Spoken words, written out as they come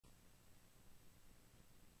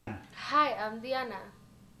I'm Diana.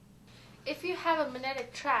 If you have a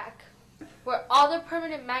magnetic track where all the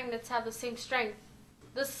permanent magnets have the same strength,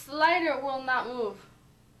 the slider will not move.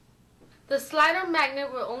 The slider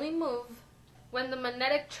magnet will only move when the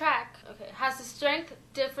magnetic track has a strength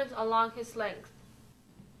difference along his length.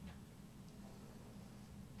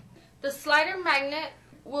 The slider magnet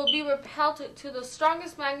will be repelled to the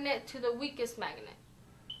strongest magnet to the weakest magnet.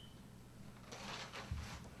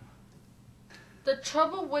 The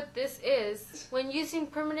trouble with this is, when using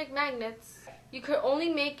permanent magnets, you could only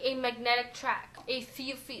make a magnetic track a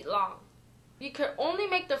few feet long. You could only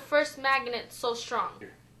make the first magnet so strong,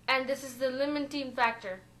 and this is the limiting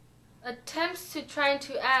factor. Attempts to try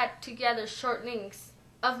to add together short links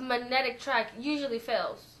of magnetic track usually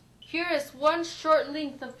fails. Here is one short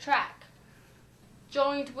length of track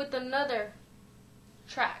joined with another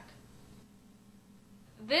track.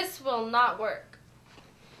 This will not work.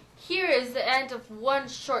 Here is the end of one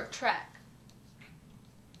short track.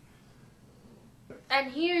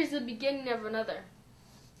 And here is the beginning of another.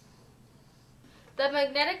 The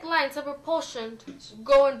magnetic lines of propulsion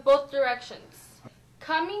go in both directions,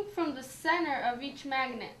 coming from the center of each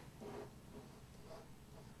magnet.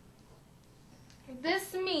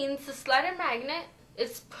 This means the slider magnet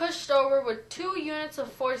is pushed over with 2 units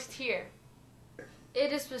of force here.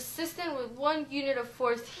 It is resistant with 1 unit of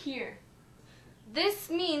force here. This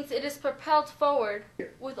means it is propelled forward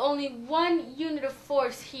with only 1 unit of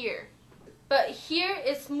force here. But here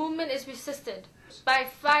its movement is resisted by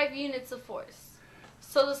 5 units of force.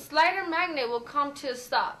 So the slider magnet will come to a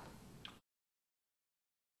stop.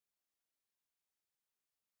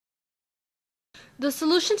 The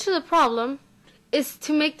solution to the problem is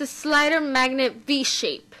to make the slider magnet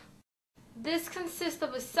V-shape. This consists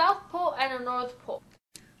of a south pole and a north pole.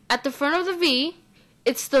 At the front of the V,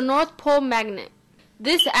 it's the north pole magnet.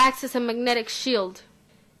 This acts as a magnetic shield.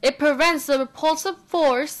 It prevents the repulsive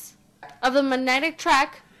force of the magnetic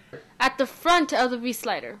track at the front of the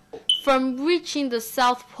V-slider from reaching the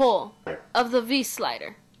south pole of the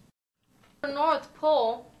V-slider. The north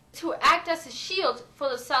pole to act as a shield for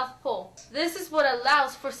the south pole. This is what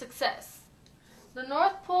allows for success. The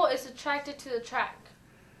north pole is attracted to the track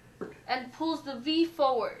and pulls the V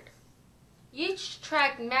forward. Each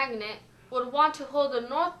track magnet would want to hold the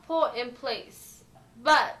north pole in place.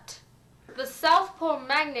 But the south pole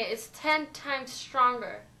magnet is 10 times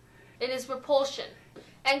stronger in its repulsion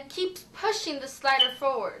and keeps pushing the slider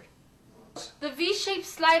forward. The V-shaped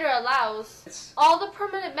slider allows all the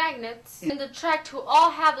permanent magnets in the track to all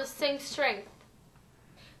have the same strength.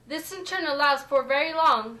 This in turn allows for very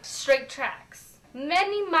long, straight tracks,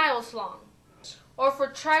 many miles long, or for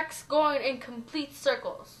tracks going in complete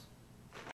circles.